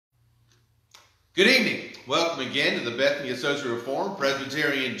Good evening. Welcome again to the Bethany Associate Reformed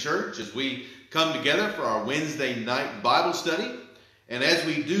Presbyterian Church as we come together for our Wednesday night Bible study. And as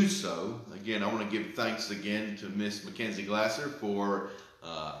we do so, again, I want to give thanks again to Miss Mackenzie Glasser for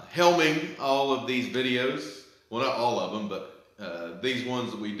helming all of these videos. Well, not all of them, but these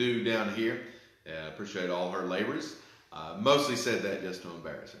ones that we do down here. I appreciate all her labors. Mostly said that just to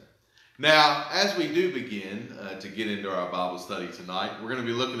embarrass her. Now, as we do begin to get into our Bible study tonight, we're going to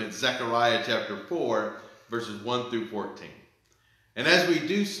be looking at Zechariah chapter 4, verses 1 through 14. And as we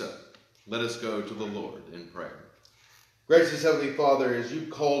do so, let us go to the Lord in prayer. Gracious Heavenly Father, as you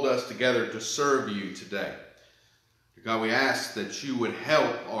called us together to serve you today, God, we ask that you would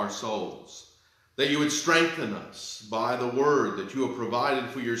help our souls, that you would strengthen us by the word that you have provided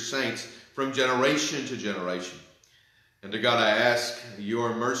for your saints from generation to generation. And to God, I ask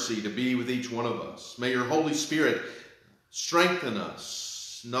your mercy to be with each one of us. May your Holy Spirit strengthen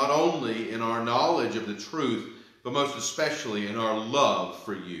us, not only in our knowledge of the truth, but most especially in our love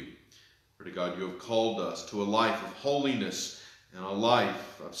for you. For to God, you have called us to a life of holiness and a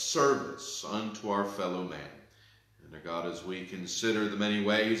life of service unto our fellow man. And to God, as we consider the many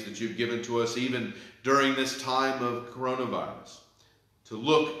ways that you've given to us, even during this time of coronavirus, to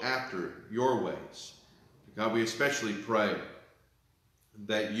look after your ways. God, we especially pray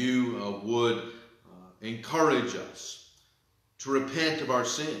that you would encourage us to repent of our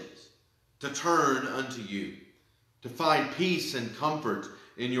sins, to turn unto you, to find peace and comfort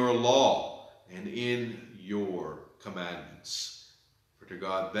in your law and in your commandments. For to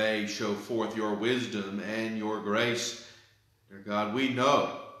God, they show forth your wisdom and your grace. Dear God, we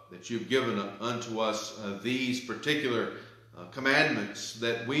know that you've given unto us these particular commandments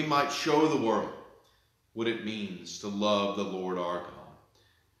that we might show the world what it means to love the Lord our God.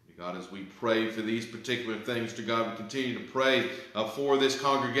 And God, as we pray for these particular things, to God, we continue to pray for this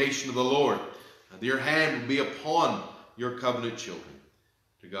congregation of the Lord. That your hand will be upon your covenant children.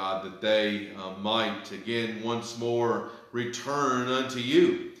 To God, that they might again once more return unto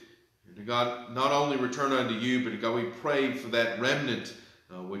you. And to God, not only return unto you, but to God, we pray for that remnant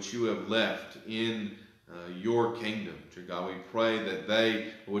which you have left in your kingdom. Dear God, we pray that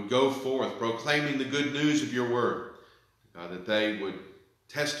they would go forth proclaiming the good news of your word. God, that they would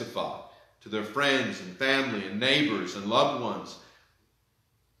testify to their friends and family and neighbors and loved ones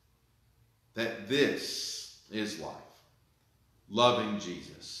that this is life. Loving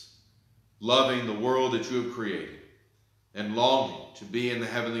Jesus, loving the world that you have created, and longing to be in the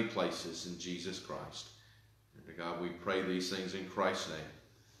heavenly places in Jesus Christ. And to God, we pray these things in Christ's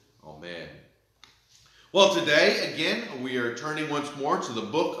name. Amen. Well, today, again, we are turning once more to the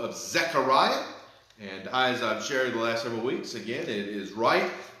book of Zechariah. And as I've shared the last several weeks, again, it is right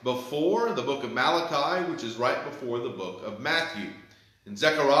before the book of Malachi, which is right before the book of Matthew. And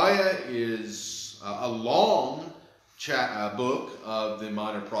Zechariah is a long book of the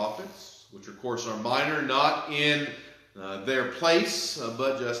minor prophets, which, of course, are minor not in their place,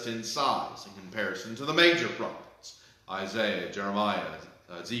 but just in size in comparison to the major prophets, Isaiah, Jeremiah,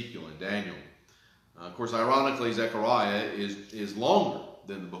 Ezekiel, and Daniel. Of course, ironically, Zechariah is longer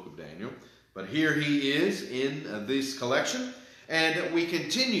than the book of Daniel. But here he is in this collection. And we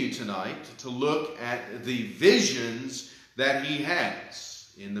continue tonight to look at the visions that he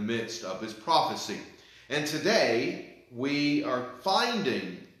has in the midst of his prophecy. And today, we are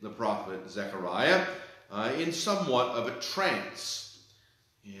finding the prophet Zechariah in somewhat of a trance.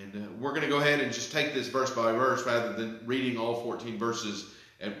 And we're going to go ahead and just take this verse by verse rather than reading all 14 verses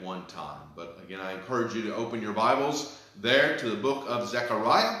at one time. But again, I encourage you to open your Bibles there to the book of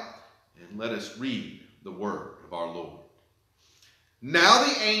Zechariah, and let us read the word of our Lord. Now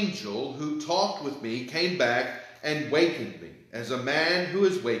the angel who talked with me came back and wakened me, as a man who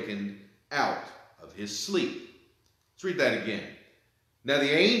is wakened out of his sleep. Let's read that again. Now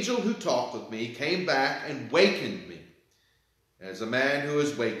the angel who talked with me came back and wakened me, as a man who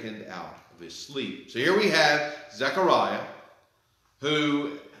is wakened out of his sleep. So here we have Zechariah,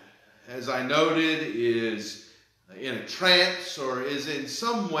 who, as I noted, is in a trance or is in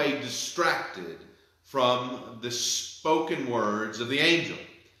some way distracted from the spoken words of the angel.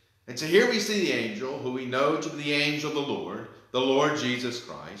 And so here we see the angel, who we know to be the angel of the Lord Jesus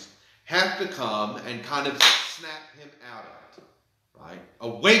Christ, have to come and kind of snap him out of it, right?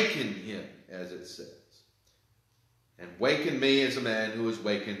 Awaken him, as it says. And waken me as a man who is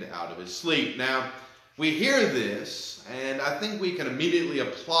wakened out of his sleep. Now, we hear this, and I think we can immediately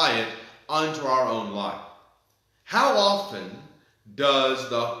apply it unto our own life. How often does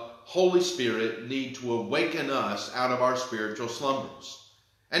the Holy Spirit need to awaken us out of our spiritual slumbers?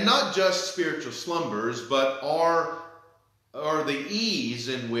 And not just spiritual slumbers, but our or the ease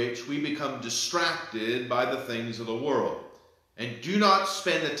in which we become distracted by the things of the world and do not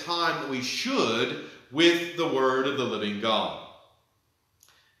spend the time that we should with the Word of the living God.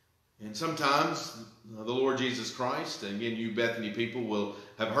 And sometimes the Lord Jesus Christ, and again, you Bethany people will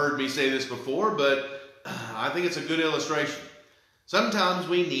have heard me say this before, but I think it's a good illustration. Sometimes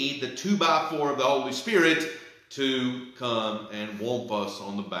we need the 2x4 of the Holy Spirit to come and whomp us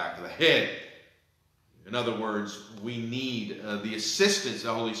on the back of the head. In other words, we need the assistance of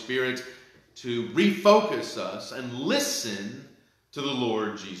the Holy Spirit to refocus us and listen to the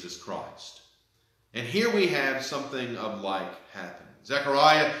Lord Jesus Christ. And here we have something of like happening.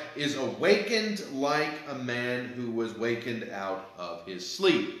 Zechariah is awakened like a man who was wakened out of his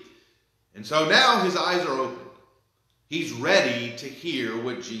sleep. And so now his eyes are open. He's ready to hear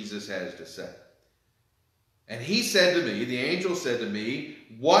what Jesus has to say. And he said to me, the angel said to me,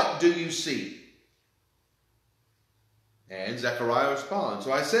 "What do you see?" And Zechariah responds.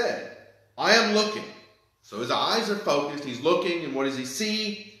 So I said, "I am looking." So his eyes are focused. He's looking, and what does he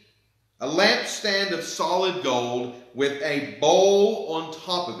see? A lampstand of solid gold with a bowl on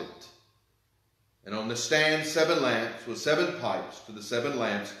top of it. And on the stand 7 lamps with 7 pipes to the 7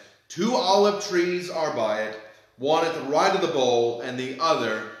 lamps. 2 olive trees are by it, one at the right of the bowl and the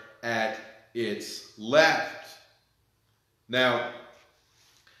other at its left. Now,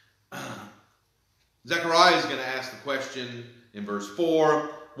 Zechariah is going to ask the question in verse 4,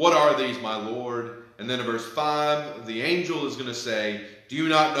 "What are these, my Lord?" And then in verse 5, the angel is going to say, "Do you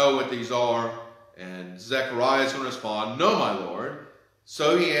not know what these are?" And Zechariah is going to respond, "No, my Lord."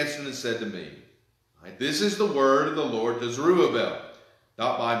 So he answered and said to me, "This is the word of the Lord to Zerubbabel.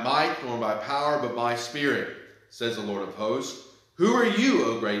 Not by might nor by power, but by Spirit, says the Lord of hosts. Who are you,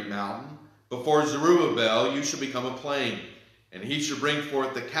 O great mountain? Before Zerubbabel you shall become a plain, and he shall bring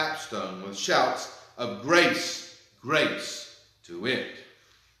forth the capstone with shouts of grace, grace to it."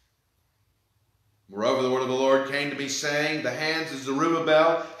 Moreover, the word of the Lord came to me, saying, "The hands of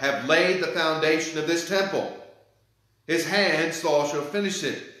Zerubbabel have laid the foundation of this temple. His hands shall finish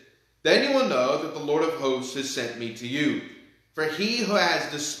it. Then you will know that the Lord of hosts has sent me to you. For he who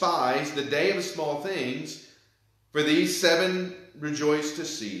has despised the day of small things, for these 7 rejoice to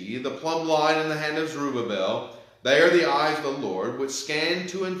see, the plumb line in the hand of Zerubbabel, they are the eyes of the Lord, which scan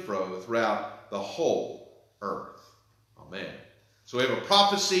to and fro throughout the whole earth." Amen. So we have a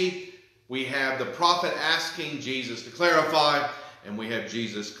prophecy. We have the prophet asking Jesus to clarify, and we have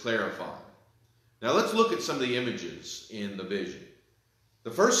Jesus clarifying. Now let's look at some of the images in the vision.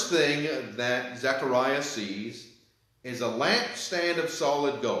 The first thing that Zechariah sees is a lampstand of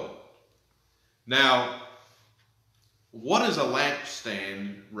solid gold. Now, what does a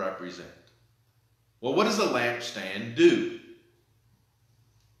lampstand represent? Well, what does a lampstand do?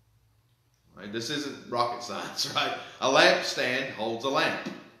 Right, this isn't rocket science, right? A lampstand holds a lamp.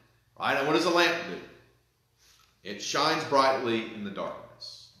 Right? And what does a lamp do? It shines brightly in the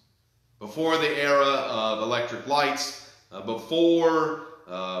darkness. Before the era of electric lights, before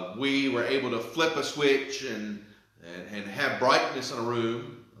we were able to flip a switch and have brightness in a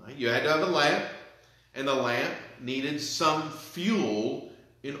room, right? You had to have a lamp, and the lamp needed some fuel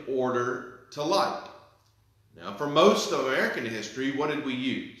in order to light. Now, for most of American history, what did we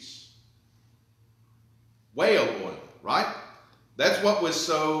use? Whale oil, right? That's what was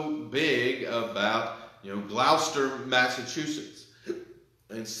so big about, Gloucester, Massachusetts,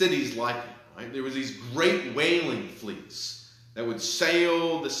 and cities like it. Right? There was these great whaling fleets that would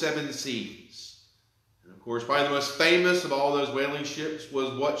sail the 7 seas. And of course, probably the most famous of all those whaling ships was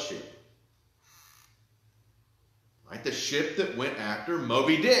what ship? Right? The ship that went after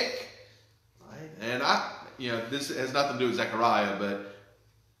Moby Dick. Right? And this has nothing to do with Zechariah, but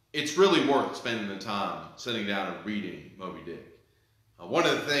it's really worth spending the time sitting down and reading Moby Dick. One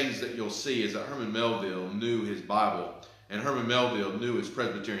of the things that you'll see is that Herman Melville knew his Bible, and Herman Melville knew his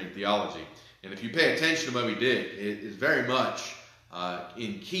Presbyterian theology. And if you pay attention to Moby Dick, it is very much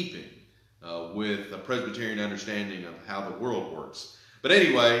in keeping with a Presbyterian understanding of how the world works. But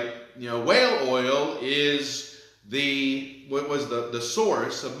anyway, whale oil is what was the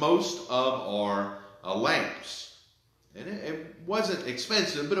source of most of our lamps. And it wasn't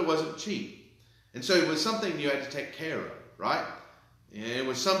expensive, but it wasn't cheap. And so it was something you had to take care of, right? And it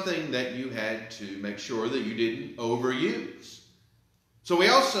was something that you had to make sure that you didn't overuse. So we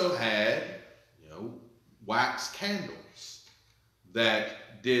also had, wax candles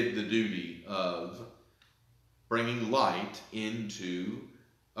that did the duty of bringing light into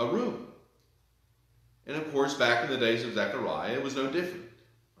a room. And of course, back in the days of Zechariah, it was no different.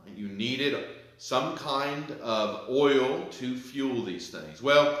 Right? You needed some kind of oil to fuel these things.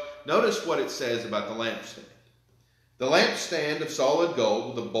 Well, notice what it says about the lampstand. The lampstand of solid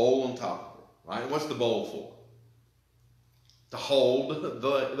gold with a bowl on top of it. Right? What's the bowl for? To hold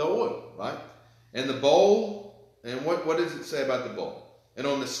the oil. Right? And the bowl, and what does it say about the bowl? And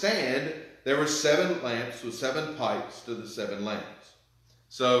on the stand, there were 7 lamps with 7 pipes to the 7 lamps.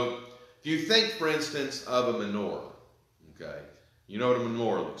 So, if you think, for instance, of a menorah, okay, you know what a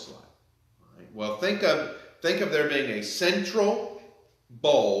menorah looks like. Right? Well, think of there being a central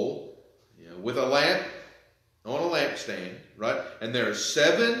bowl, with a lamp on a lampstand, right? And there are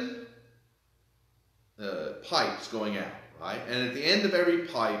 7 pipes going out, right? And at the end of every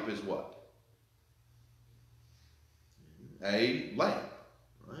pipe is what? A lamp,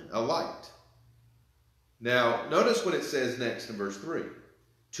 right? A light. Now, notice what it says next in verse 3.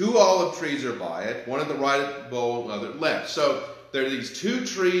 2 olive trees are by it, one at the right of the bowl, another at the left. So there are these 2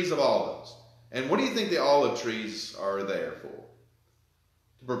 trees of olives. And what do you think the olive trees are there for?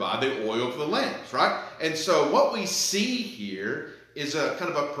 To provide the oil for the lamps, right? And so what we see here is a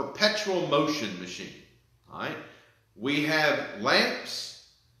kind of a perpetual motion machine, right? We have lamps,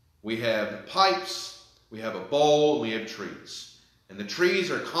 we have pipes, we have a bowl, and we have trees. And the trees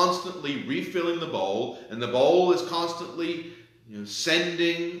are constantly refilling the bowl, and the bowl is constantly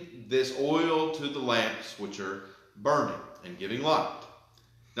sending this oil to the lamps, which are burning and giving light.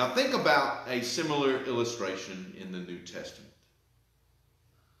 Now think about a similar illustration in the New Testament.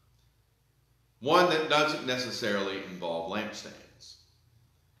 One that doesn't necessarily involve lampstands.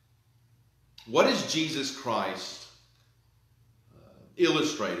 What is Jesus Christ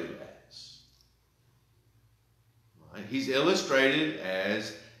illustrated as? Right? He's illustrated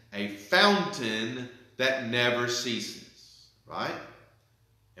as a fountain that never ceases. Right?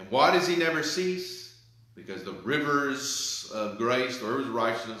 And why does he never cease? Because the rivers of grace, the rivers of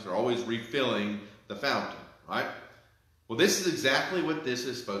righteousness are always refilling the fountain. Right? Well, this is exactly what this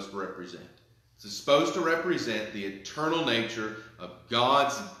is supposed to represent. It's supposed to represent the eternal nature of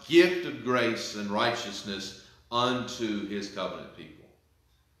God's gift of grace and righteousness unto his covenant people.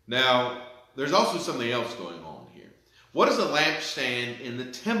 Now, there's also something else going on here. What does a lampstand in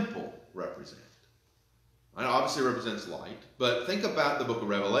the temple represent? It obviously represents light, but think about the book of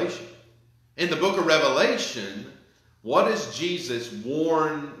Revelation. In the book of Revelation, what does Jesus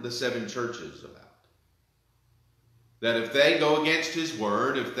warn the 7 churches about? That if they go against his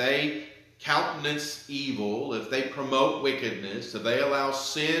word, if they countenance evil, if they promote wickedness, if they allow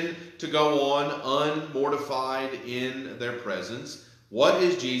sin to go on unmortified in their presence, what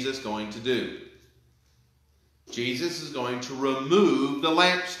is Jesus going to do? Jesus is going to remove the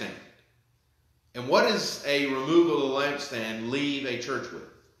lampstand. And what does a removal of the lampstand leave a church with?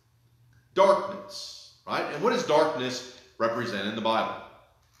 Darkness, right? And what does darkness represent in the Bible?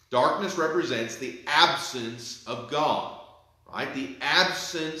 Darkness represents the absence of God, right? The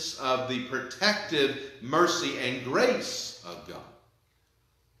absence of the protective mercy and grace of God.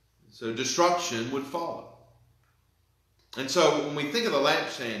 So destruction would follow. And so when we think of the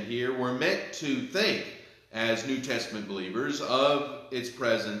lampstand here, we're meant to think as New Testament believers of its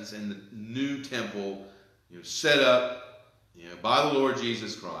presence in the new temple, set up, by the Lord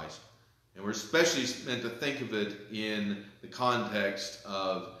Jesus Christ. And we're especially meant to think of it in the context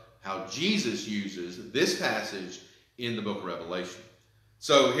of how Jesus uses this passage in the book of Revelation.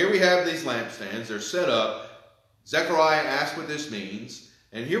 So here we have these lampstands. They're set up. Zechariah asks what this means.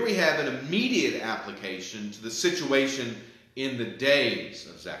 And here we have an immediate application to the situation in the days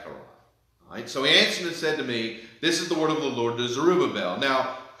of Zechariah. Right? So he answered and said to me, "This is the word of the Lord to Zerubbabel."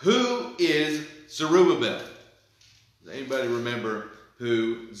 Now, who is Zerubbabel? Does anybody remember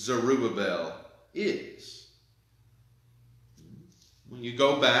who Zerubbabel is? When you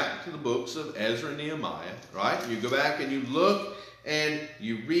go back to the books of Ezra and Nehemiah, right? You go back and you look and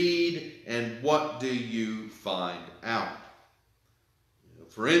you read, and what do you find out?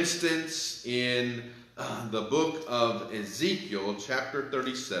 For instance, in the book of Ezekiel, chapter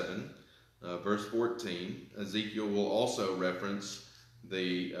 37, verse 14, Ezekiel will also reference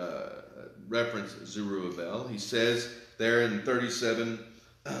Zerubbabel. He says there in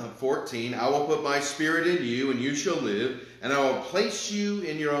 37:14, "I will put my spirit in you, and you shall live, and I will place you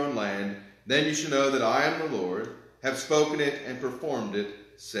in your own land. Then you shall know that I am the Lord, have spoken it and performed it,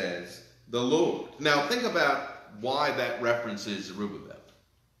 says the Lord." Now think about why that references Zerubbabel.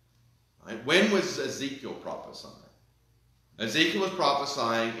 Right? When was Ezekiel prophesying? Ezekiel was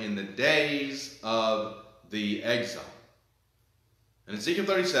prophesying in the days of the exile. And Ezekiel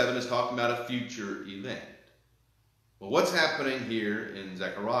 37 is talking about a future event. Well, what's happening here in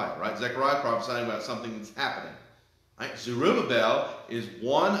Zechariah, right? Zechariah prophesying about something that's happening. Right? Zerubbabel is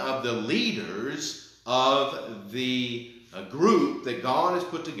one of the leaders of the group that God has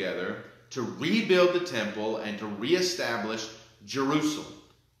put together to rebuild the temple and to reestablish Jerusalem.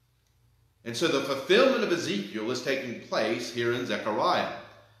 And so the fulfillment of Ezekiel is taking place here in Zechariah.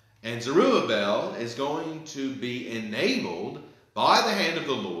 And Zerubbabel is going to be enabled by the hand of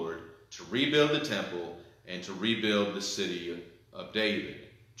the Lord to rebuild the temple and to rebuild the city of David,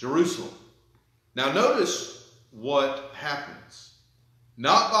 Jerusalem. Now notice what happens.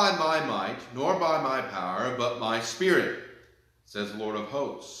 Not by my might, nor by my power, but my spirit, says the Lord of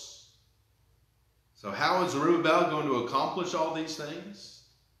hosts. So how is Zerubbabel going to accomplish all these things?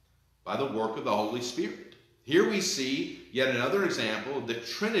 By the work of the Holy Spirit. Here we see yet another example of the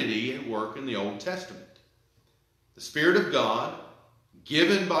Trinity at work in the Old Testament. The Spirit of God,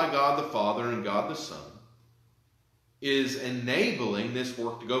 given by God the Father and God the Son, is enabling this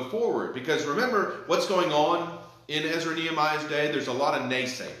work to go forward. Because remember what's going on in Ezra and Nehemiah's day? There's a lot of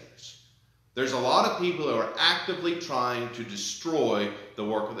naysayers. There's a lot of people who are actively trying to destroy the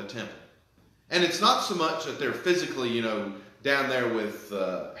work of the temple. And it's not so much that they're physically, down there with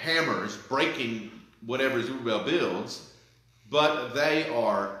hammers breaking whatever Zerubbabel builds, but they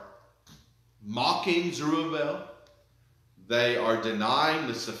are mocking Zerubbabel. They are denying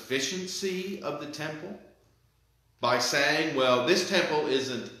the sufficiency of the temple by saying, well, this temple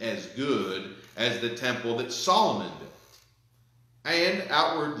isn't as good as the temple that Solomon built. And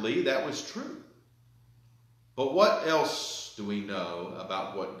outwardly, that was true. But what else do we know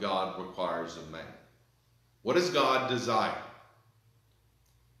about what God requires of man? What does God desire?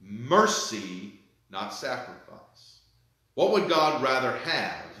 Mercy, not sacrifice. What would God rather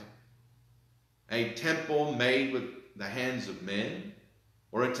have? A temple made with the hands of men,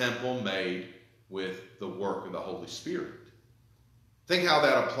 or a temple made with the work of the Holy Spirit? Think how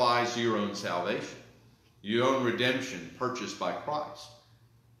that applies to your own salvation, your own redemption purchased by Christ,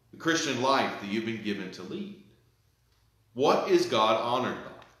 the Christian life that you've been given to lead. What is God honored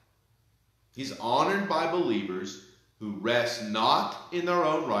by? He's honored by believers who rest not in their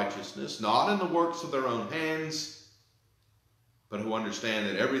own righteousness, not in the works of their own hands, but who understand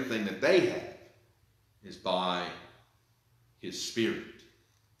that everything that they have is by His Spirit.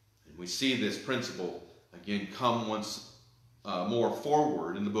 And we see this principle again come once more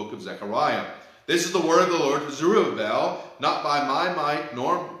forward in the book of Zechariah. This is the word of the Lord to Zerubbabel, not by my might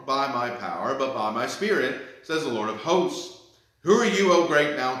nor by my power, but by my Spirit, says the Lord of hosts. Who are you, O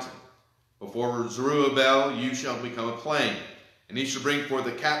great mountain? Before Zerubbabel you shall become a plain, and he shall bring forth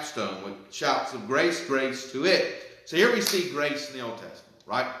a capstone with shouts of grace, grace to it. So here we see grace in the Old Testament,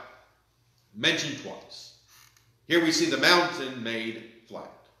 right? Mentioned twice. Here we see the mountain made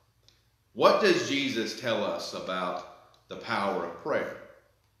flat. What does Jesus tell us about the power of prayer?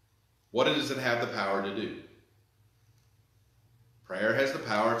 What does it have the power to do? Prayer has the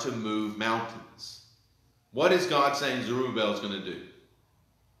power to move mountains. What is God saying Zerubbabel is going to do?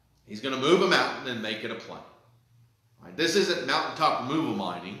 He's going to move a mountain and make it a plain. Right? This isn't mountaintop removal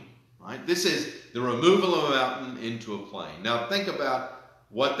mining. Right? This is the removal of a mountain into a plain. Now think about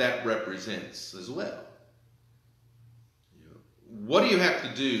what that represents as well. What do you have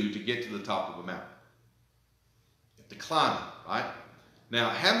to do to get to the top of a mountain? You have to climb it, right? Now,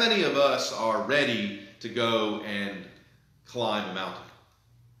 how many of us are ready to go and climb a mountain?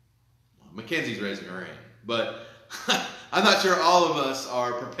 Well, Mackenzie's raising her hand, but I'm not sure all of us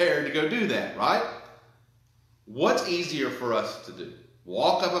are prepared to go do that, right? What's easier for us to do?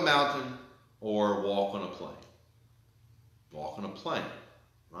 Walk up a mountain or walk on a plane? Walk on a plane,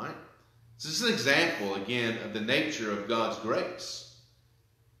 right? This is an example, again, of the nature of God's grace.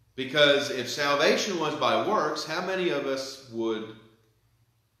 Because if salvation was by works, how many of us would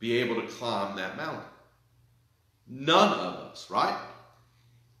be able to climb that mountain? None of us, right?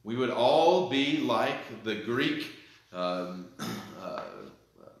 We would all be like the Greek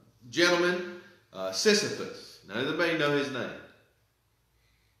gentleman, Sisyphus. Now, does anybody know his name?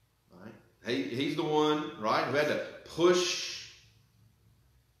 Right? He's the one, right, who had to push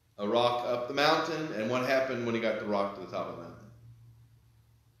a rock up the mountain. And what happened when he got the rock to the top of the mountain?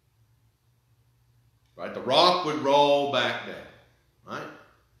 Right? The rock would roll back down. Right?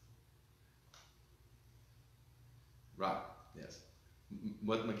 Right. Yes.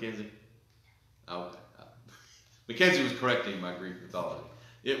 What, Mackenzie? Okay. Mackenzie was correcting my Greek mythology.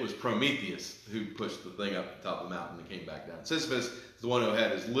 It was Prometheus who pushed the thing up the top of the mountain and came back down. Sisyphus is the one who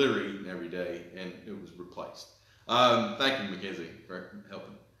had his litter eaten every day, and it was replaced. Thank you, Mackenzie, for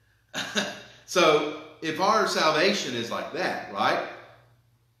helping. So, if our salvation is like that, right,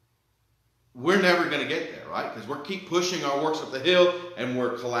 we're never going to get there, right? Because we keep pushing our works up the hill, and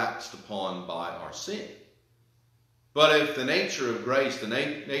we're collapsed upon by our sin. But if the nature of grace, the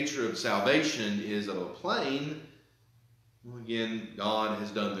nature of salvation is of a plain, Well, again, God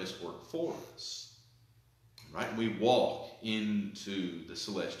has done this work for us. Right? We walk into the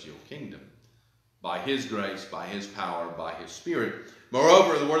celestial kingdom by His grace, by His power, by His Spirit.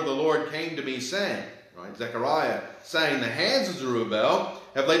 Moreover, the word of the Lord came to me saying, right? Zechariah saying, the hands of Zerubbabel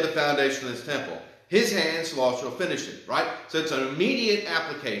have laid the foundation of this temple. His hands will also finish it, right? So it's an immediate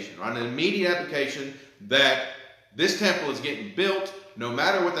application, right? An immediate application that this temple is getting built, no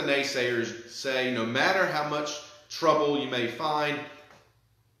matter what the naysayers say, no matter how much trouble you may find,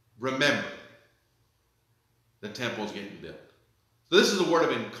 remember, the temple is getting built. So this is a word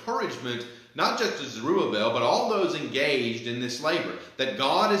of encouragement, not just to Zerubbabel, but all those engaged in this labor, that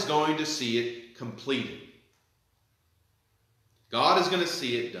God is going to see it completed. God is going to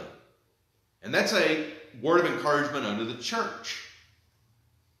see it done. And that's a word of encouragement unto the church.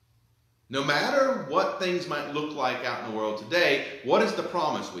 No matter what things might look like out in the world today, what is the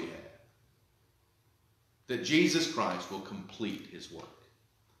promise we have? That Jesus Christ will complete His work.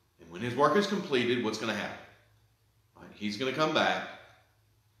 And when His work is completed, what's going to happen? Right? He's going to come back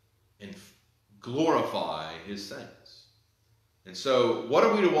and glorify His saints. And so, what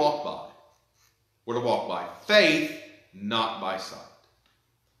are we to walk by? We're to walk by faith, not by sight.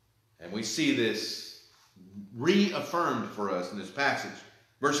 And we see this reaffirmed for us in this passage.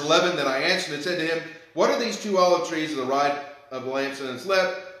 Verse 11, then I answered and said to him, what are these 2 olive trees to the right of the lamps and its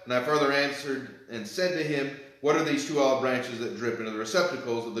left? And I further answered and said to him, what are these 2 olive branches that drip into the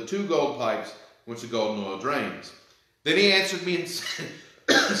receptacles of the 2 gold pipes which the golden oil drains? Then he answered me and said,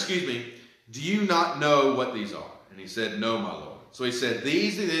 excuse me, do you not know what these are? And he said, no, my Lord. So he said,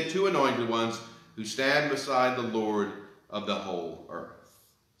 these are the 2 anointed ones who stand beside the Lord of the whole earth.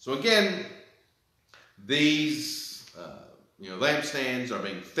 So again, these lampstands are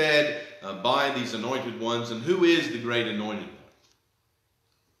being fed by these anointed ones. And who is the great anointed one?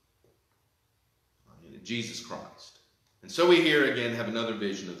 Jesus Christ. And so we here again have another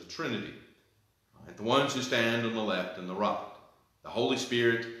vision of the Trinity. The ones who stand on the left and the right. The Holy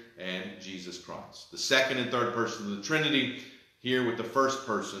Spirit and Jesus Christ. The second and third person of the Trinity here with the first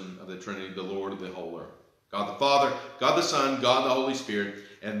person of the Trinity, the Lord of the whole earth. God the Father, God the Son, God the Holy Spirit.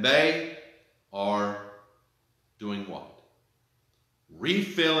 And they are doing what?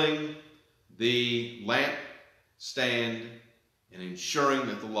 Refilling the lamp stand and ensuring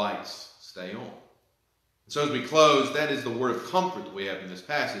that the lights stay on. So as we close, that is the word of comfort that we have in this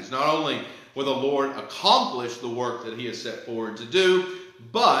passage. Not only will the Lord accomplish the work that He has set forward to do,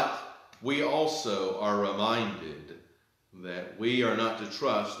 but we also are reminded that we are not to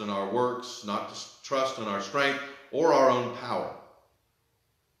trust in our works, not to trust in our strength or our own power,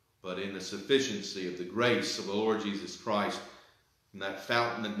 but in the sufficiency of the grace of the Lord Jesus Christ, and that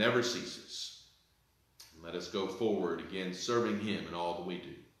fountain that never ceases. And let us go forward again serving Him in all that we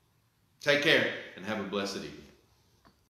do. Take care and have a blessed evening.